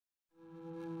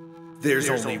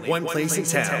There's only one place in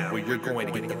town where you're going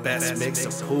to get the best mix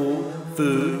of pool,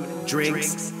 food,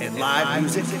 drinks, and live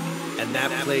music, and that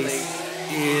place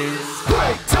is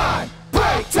Break Time!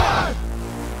 Break Time!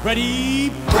 Ready,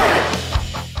 break!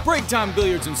 Break Time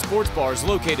Billiards and Sports Bar is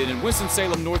located in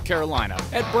Winston-Salem, North Carolina.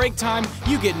 At Break Time,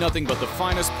 you get nothing but the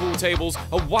finest pool tables,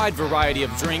 a wide variety of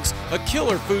drinks, a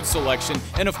killer food selection,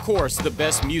 and of course, the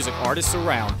best music artists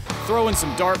around. Throw in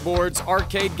some dartboards,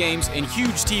 arcade games, and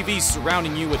huge TVs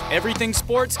surrounding you with everything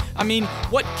sports. I mean,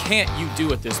 what can't you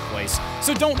do at this place?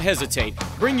 So don't hesitate.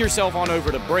 Bring yourself on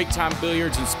over to Break Time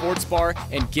Billiards and Sports Bar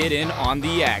and get in on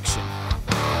the action.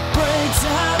 Break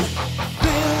Time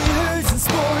Billiards and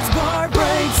Sports Bar.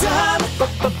 Break Time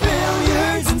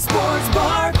Billiards and Sports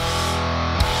Bar.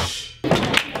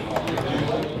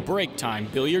 Break Time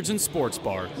Billiards and Sports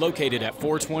Bar, located at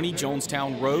 420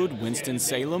 Jonestown Road,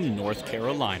 Winston-Salem, North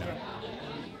Carolina.